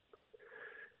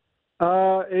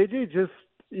 A.J. just,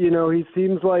 you know, he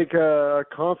seems like a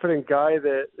confident guy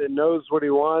that knows what he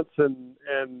wants and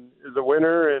is a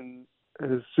winner, and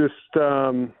is just,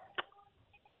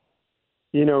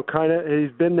 you know, kind of,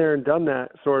 he's been there and done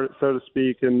that, so to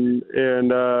speak, and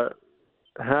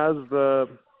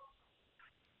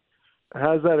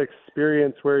has that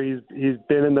experience where he's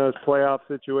been in those playoff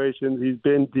situations. He's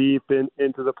been deep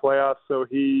into the playoffs, so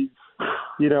he's,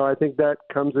 you know, I think that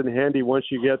comes in handy once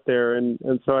you get there, and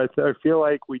so I feel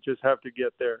like we just have to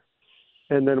get there,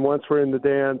 and then once we're in the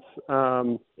dance,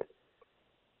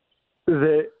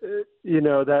 you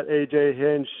know, that A.J.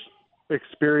 Hinch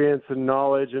experience and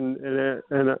knowledge and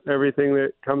everything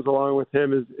that comes along with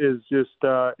him is just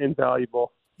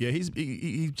invaluable. Yeah,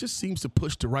 he just seems to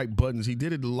push the right buttons. He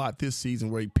did it a lot this season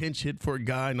where he pinch hit for a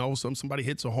guy and all of a sudden somebody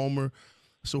hits a homer.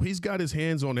 So he's got his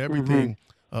hands on everything,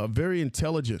 very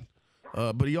intelligent.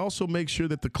 But he also makes sure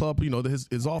that the club, you know,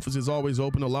 his office is always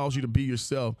open, allows you to be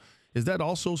yourself. Is that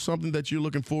also something that you're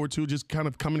looking forward to, just kind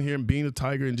of coming here and being a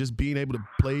Tiger and just being able to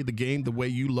play the game the way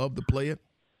you love to play it?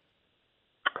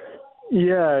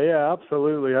 Yeah,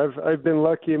 absolutely. I've been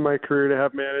lucky in my career to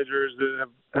have managers that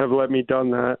have let me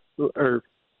done that, or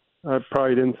I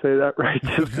probably didn't say that right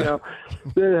just now.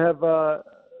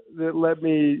 that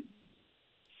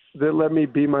let me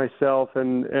be myself,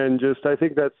 and just, I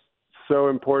think that's so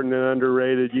important and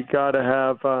underrated. You got to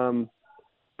have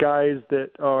guys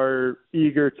that are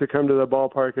eager to come to the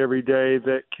ballpark every day,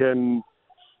 that can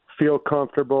feel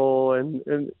comfortable,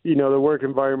 and you know, the work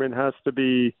environment has to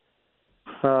be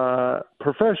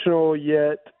professional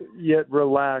yet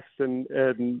relaxed, and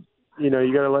you know,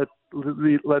 you got to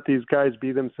let these guys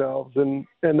be themselves, and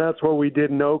that's what we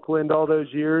did in Oakland all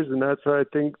those years, and that's, I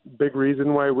think, big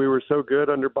reason why we were so good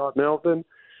under Bob Melvin,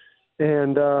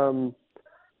 and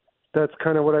that's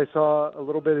kind of what I saw a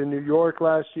little bit in New York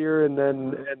last year, and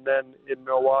then in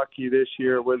Milwaukee this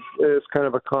year is kind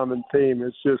of a common theme.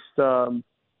 It's just kind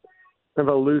of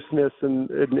a looseness, and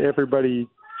everybody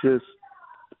just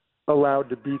allowed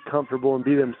to be comfortable and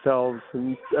be themselves,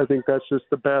 and I think that's just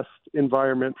the best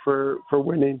environment for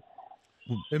winning.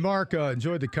 Hey, Mark,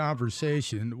 enjoyed the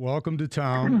conversation. Welcome to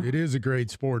town. It is a great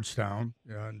sports town,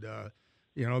 and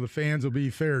you know, the fans will be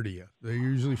fair to you. They're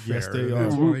usually fair. Yes, they are.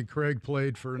 That's why Craig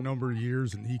played for a number of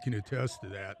years, and he can attest to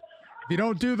that. If you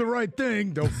don't do the right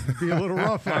thing, they'll be a little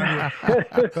rough on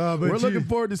you. We're looking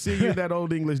forward to seeing you in that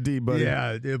Old English D, buddy.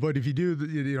 Yeah, but if you do,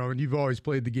 you know, and you've always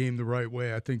played the game the right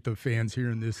way, I think the fans here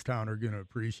in this town are going to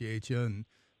appreciate you, and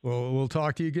we'll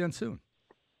talk to you again soon.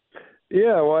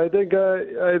 Yeah, well, I think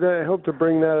I hope to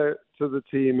bring that to the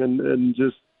team and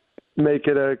just make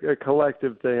it a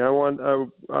collective thing. I want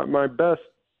my best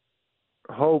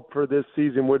hope for this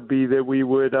season would be that we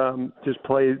would just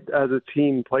play as a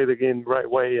team, play the game the right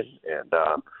way, and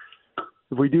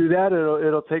if we do that,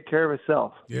 it'll take care of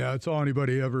itself. Yeah, that's all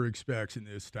anybody ever expects in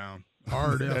this town.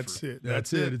 Hard effort.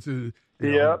 That's it. It's a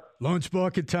lunch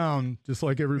bucket town, just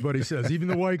like everybody says. Even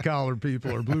the white collar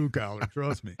people are blue collar.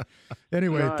 Trust me.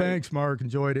 Anyway, Thanks, Mark.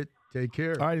 Enjoyed it. Take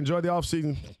care. All right, enjoy the off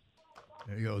season.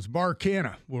 There he goes. Mark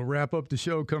Canha. We'll wrap up the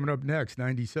show coming up next.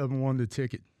 97.1 The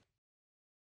Ticket.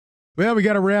 Well, we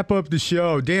got to wrap up the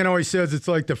show. Dan always says it's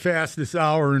like the fastest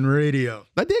hour in radio.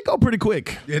 That did go pretty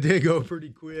quick. It did go pretty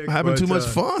quick. I'm having too much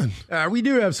fun. We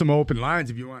do have some open lines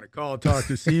if you want to call, talk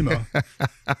to SEMO.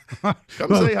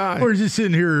 Come say hi. We're just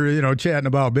sitting here, chatting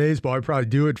about baseball. I probably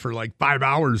do it for like 5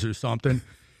 hours or something.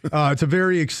 It's a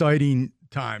very exciting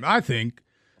time, I think,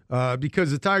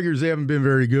 because the Tigers, they haven't been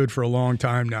very good for a long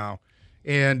time now.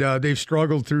 And they've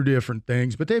struggled through different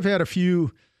things, but they've had a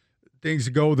few things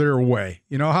go their way.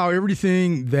 You know how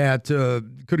everything that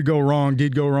could go wrong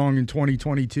did go wrong in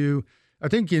 2022. I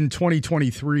think in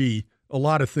 2023, a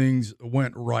lot of things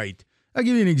went right. I'll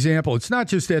give you an example. It's not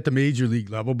just at the major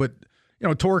league level, but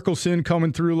Torkelson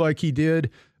coming through like he did.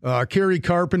 Kerry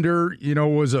Carpenter,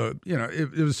 was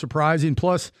it was surprising.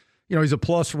 Plus, he's a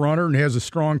plus runner and has a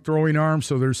strong throwing arm,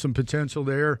 so there's some potential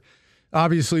there.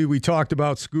 Obviously, we talked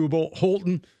about Skubal.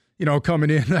 Holton, coming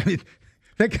in. I mean,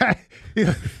 that guy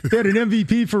had an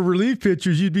MVP for relief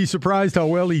pitchers. You'd be surprised how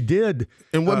well he did.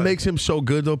 And what makes him so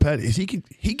good, though, Pat, is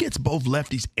he gets both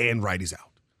lefties and righties out.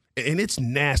 And it's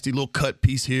nasty, little cut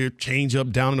piece here, change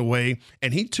up, down and away.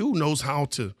 And he, too, knows how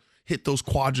to hit those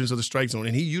quadrants of the strike zone.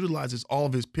 And he utilizes all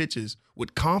of his pitches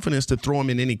with confidence to throw them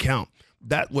in any count.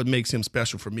 That's what makes him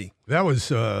special for me. That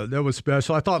was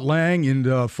special. I thought Lang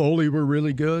and Foley were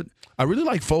really good. I really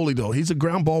like Foley, though. He's a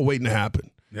ground ball waiting to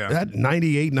happen. Yeah. That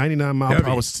 98, 99 mile per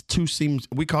hour, two seams,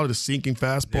 we call it a sinking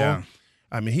fastball. Yeah.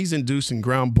 I mean, he's inducing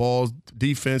ground balls,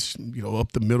 defense,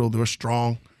 up the middle, they're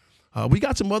strong. We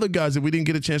got some other guys that we didn't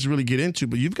get a chance to really get into,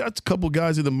 but you've got a couple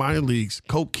guys in the minor leagues.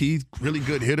 Colt Keith, really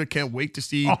good hitter. Can't wait to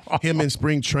see him in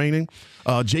spring training.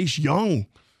 Jace Young.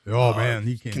 Oh, man.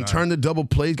 He can turn the double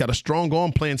plays, got a strong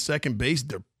arm playing second base.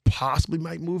 They're possibly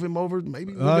might move him over,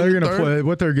 maybe. They're going to play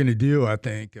what they're going to do, I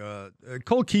think.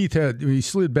 Colt Keith he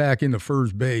slid back into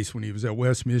first base when he was at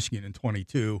West Michigan in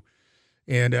 22,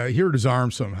 and he hurt his arm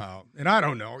somehow. And I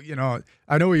don't know,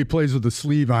 I know he plays with a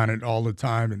sleeve on it all the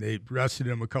time, and they rested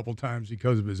him a couple times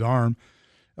because of his arm.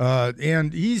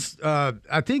 And he's,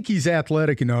 I think he's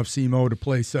athletic enough, SEMO, to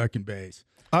play second base.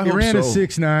 He ran a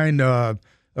 6'9",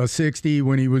 60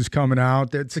 when he was coming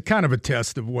out. That's a kind of a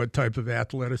test of what type of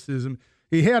athleticism.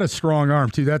 He had a strong arm,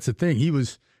 too. That's the thing. He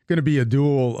was going to be a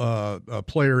dual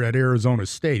player at Arizona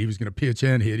State. He was going to pitch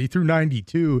and hit. He threw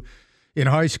 92 in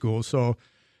high school. So,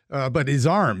 but his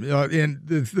arm, and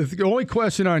the only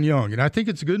question on Young, and I think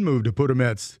it's a good move to put him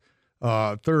at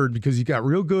third because he's got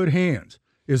real good hands,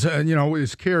 is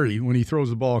carry when he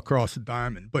throws the ball across the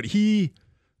diamond. But he,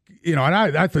 and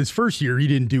I his first year, he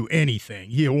didn't do anything.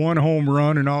 He had one home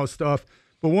run and all this stuff.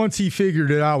 But once he figured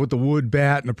it out with the wood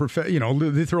bat and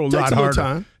they throw a lot harder.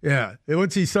 Time. Yeah. And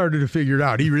once he started to figure it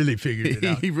out, he really figured it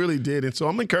out. He really did. And so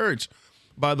I'm encouraged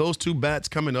by those two bats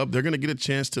coming up. They're going to get a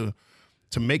chance to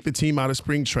make the team out of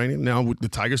spring training. Now with the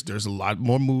Tigers, there's a lot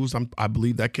more moves. I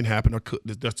believe that can happen or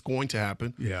that's going to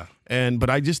happen. Yeah. But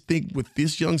I just think with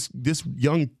this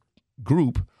young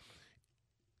group,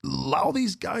 allow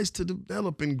these guys to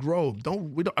develop and grow.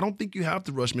 I don't think you have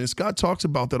to rush, man. Scott talks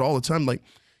about that all the time. Like,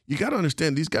 you got to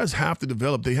understand, these guys have to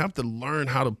develop. They have to learn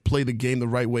how to play the game the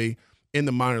right way in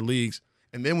the minor leagues.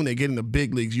 And then when they get in the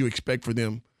big leagues, you expect for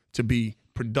them to be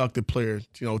productive players,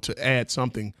 to add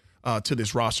something to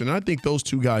this roster. And I think those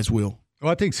two guys will.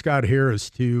 Well, I think Scott Harris,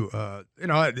 too. A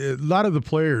lot of the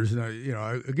players, I'm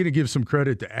going to give some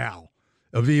credit to Al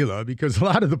Avila because a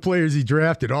lot of the players he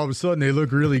drafted, all of a sudden they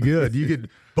look really good. You get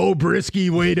Bo Brisky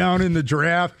way down in the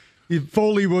draft.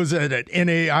 Foley was at an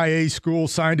NAIA school,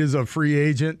 signed as a free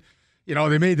agent.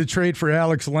 They made the trade for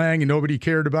Alex Lang, and nobody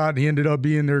cared about it, and he ended up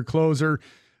being their closer.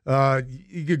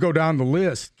 You could go down the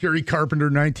list. Kerry Carpenter,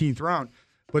 19th round.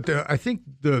 But I think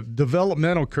the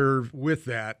developmental curve with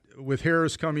that, with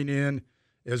Harris coming in,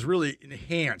 has really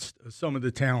enhanced some of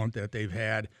the talent that they've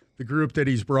had. The group that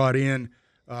he's brought in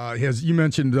you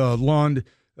mentioned Lund.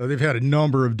 They've had a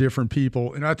number of different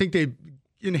people, and I think they've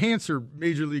enhanced their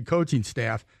major league coaching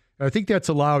staff. I think that's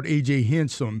allowed A.J.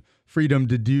 Hinch some freedom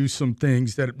to do some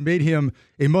things that made him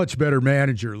a much better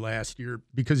manager last year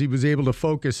because he was able to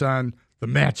focus on the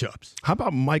matchups. How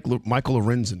about Michael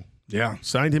Lorenzen? Yeah.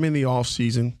 Signed him in the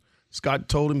offseason. Scott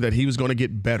told him that he was going to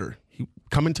get better.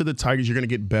 Coming to the Tigers, you're going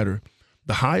to get better.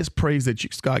 The highest praise that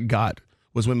Scott got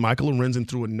was when Michael Lorenzen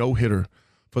threw a no-hitter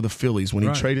for the Phillies when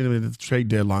he traded him at the trade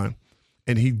deadline.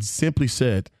 And he simply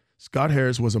said, Scott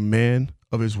Harris was a man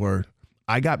of his word.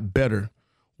 I got better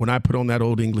when I put on that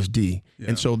old English D. Yeah.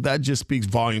 And so that just speaks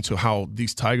volume to how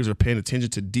these Tigers are paying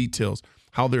attention to details,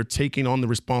 how they're taking on the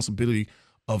responsibility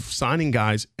of signing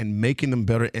guys and making them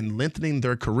better and lengthening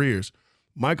their careers.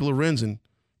 Michael Lorenzen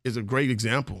is a great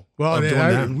example of doing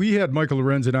that. We had Michael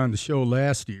Lorenzen on the show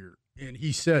last year, and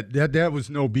he said that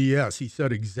was no BS. He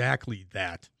said exactly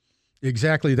that.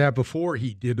 exactly that before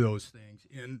he did those things,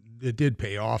 and it did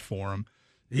pay off for him.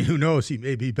 Who knows? He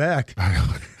may be back.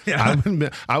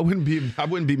 I wouldn't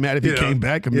be mad if he came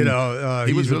back. I mean,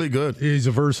 he was really good. He's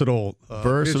a versatile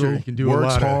pitcher. He can do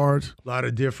works hard. A lot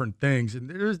of different things. And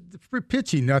there's for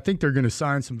pitching. I think they're going to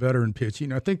sign some veteran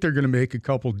pitching. I think they're going to make a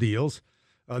couple deals.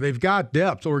 They've got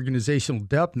depth, organizational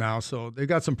depth now, so they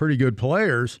got some pretty good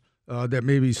players that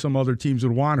maybe some other teams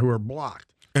would want who are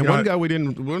blocked. And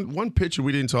one pitcher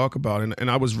we didn't talk about, and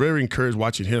I was very encouraged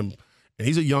watching him. And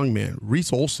he's a young man,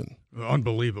 Reese Olson.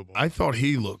 Unbelievable. I thought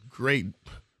he looked great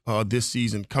this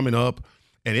season coming up,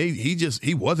 and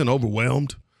he wasn't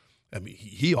overwhelmed. I mean,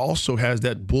 he also has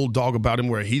that bulldog about him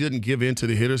where he didn't give in to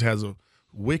the hitters, has a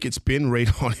wicked spin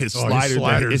rate on his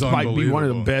sliders. It might be one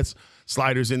of the best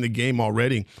sliders in the game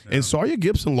already. Yeah. And Sawyer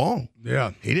Gibson-Long,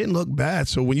 he didn't look bad.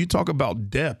 So when you talk about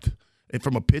depth and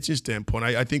from a pitching standpoint,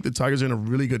 I think the Tigers are in a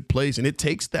really good place, and it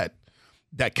takes that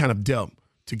kind of depth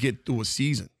to get through a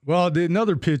season. Well,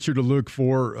 another pitcher to look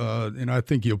for, and I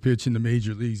think he'll pitch in the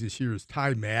major leagues this year, is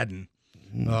Ty Madden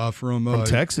from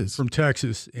Texas. From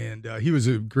Texas, and he was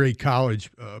a great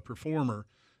college performer.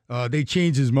 They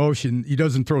changed his motion. He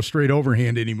doesn't throw straight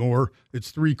overhand anymore.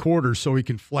 It's 3/4, so he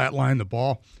can flatline the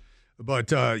ball. But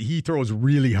he throws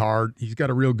really hard. He's got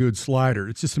a real good slider.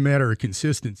 It's just a matter of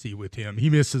consistency with him. He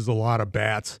misses a lot of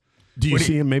bats. Do you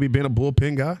see him maybe being a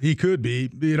bullpen guy? He could be.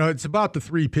 It's about the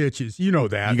 3 pitches. You know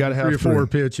that. You got to have 3 or 4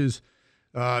 pitches.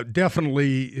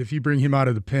 Definitely, if you bring him out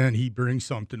of the pen, he brings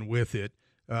something with it.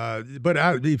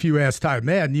 But if you ask Ty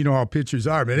Madden, you know how pitchers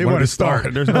are, man. They want to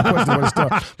start. There's no question they want to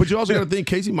start. But you also got to think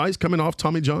Casey Mize coming off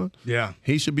Tommy John. Yeah.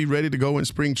 He should be ready to go in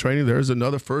spring training. There's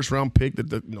another first-round pick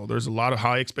there's a lot of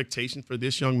high expectation for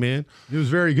this young man. He was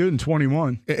very good in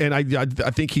 21. And I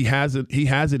think he has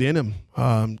it in him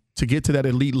to get to that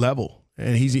elite level.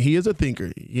 And he is a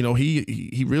thinker.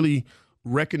 He really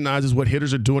recognizes what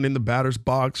hitters are doing in the batter's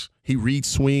box. He reads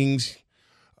swings.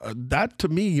 That to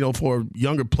me, for a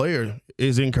younger player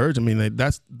is encouraging. I mean,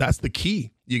 that's the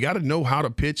key. You got to know how to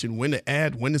pitch and when to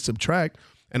add, when to subtract.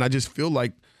 And I just feel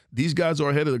like these guys are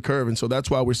ahead of the curve, and so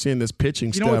that's why we're seeing this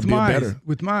pitching staff be better.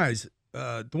 With Mize,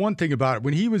 the one thing about it,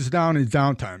 when he was down in his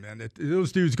downtime, man,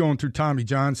 those dudes going through Tommy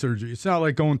John surgery, it's not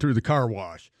like going through the car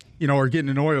wash, or getting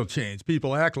an oil change.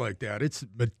 People act like that. It's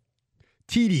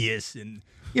tedious, and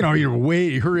you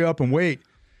hurry up and wait.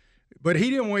 But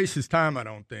he didn't waste his time, I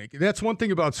don't think. That's one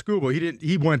thing about Skubal.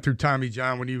 He went through Tommy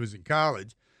John when he was in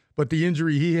college, but the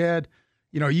injury he had,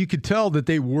 you could tell that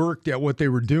they worked at what they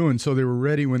were doing, so they were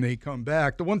ready when they come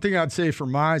back. The one thing I'd say for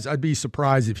Mize, I'd be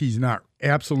surprised if he's not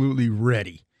absolutely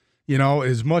ready,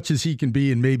 as much as he can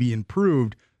be and maybe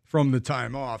improved from the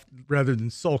time off rather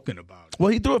than sulking about it. Well,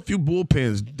 he threw a few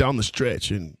bullpens down the stretch,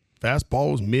 and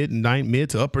fastball was mid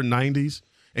to upper 90s,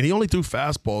 and he only threw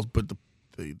fastballs, but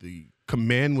the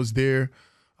command was there.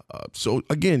 So,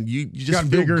 again, you just got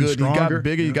feel bigger good. And stronger. You got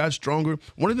bigger. You got stronger.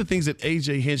 One of the things that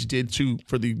A.J. Hinch did, too,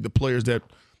 for the players that,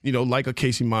 like a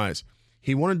Casey Mize,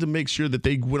 he wanted to make sure that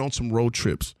they went on some road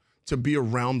trips to be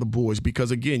around the boys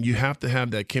because, again, you have to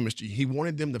have that chemistry. He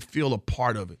wanted them to feel a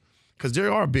part of it because they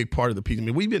are a big part of the piece. I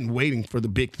mean, we've been waiting for the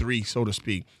big three, so to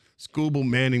speak, Skubal,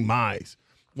 Manning, Mize.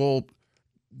 Well,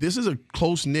 this is a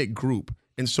close-knit group.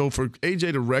 And so for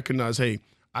A.J. to recognize, hey,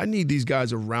 I need these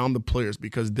guys around the players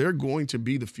because they're going to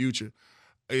be the future.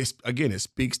 It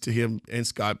speaks to him and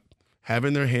Scott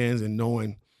having their hands and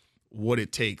knowing what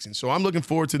it takes. And so I'm looking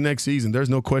forward to next season. There's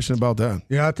no question about that.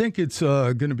 Yeah, I think it's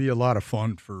going to be a lot of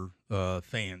fun for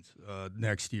fans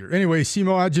next year. Anyway,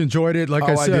 Simo, I enjoyed it. Like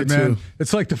I said, man,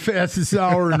 it's like the fastest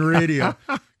hour in radio.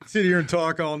 Sit here and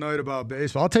talk all night about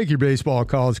baseball. I'll take your baseball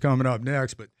calls coming up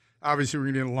next, but obviously we're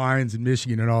going to get Lions and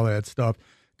Michigan and all that stuff.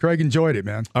 Craig enjoyed it,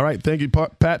 man. All right. Thank you,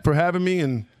 Pat, for having me,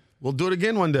 and we'll do it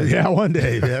again one day. Yeah, one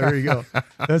day. Yeah, there you go.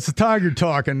 That's the Tiger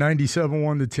Talk on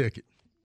 97.1 The Ticket.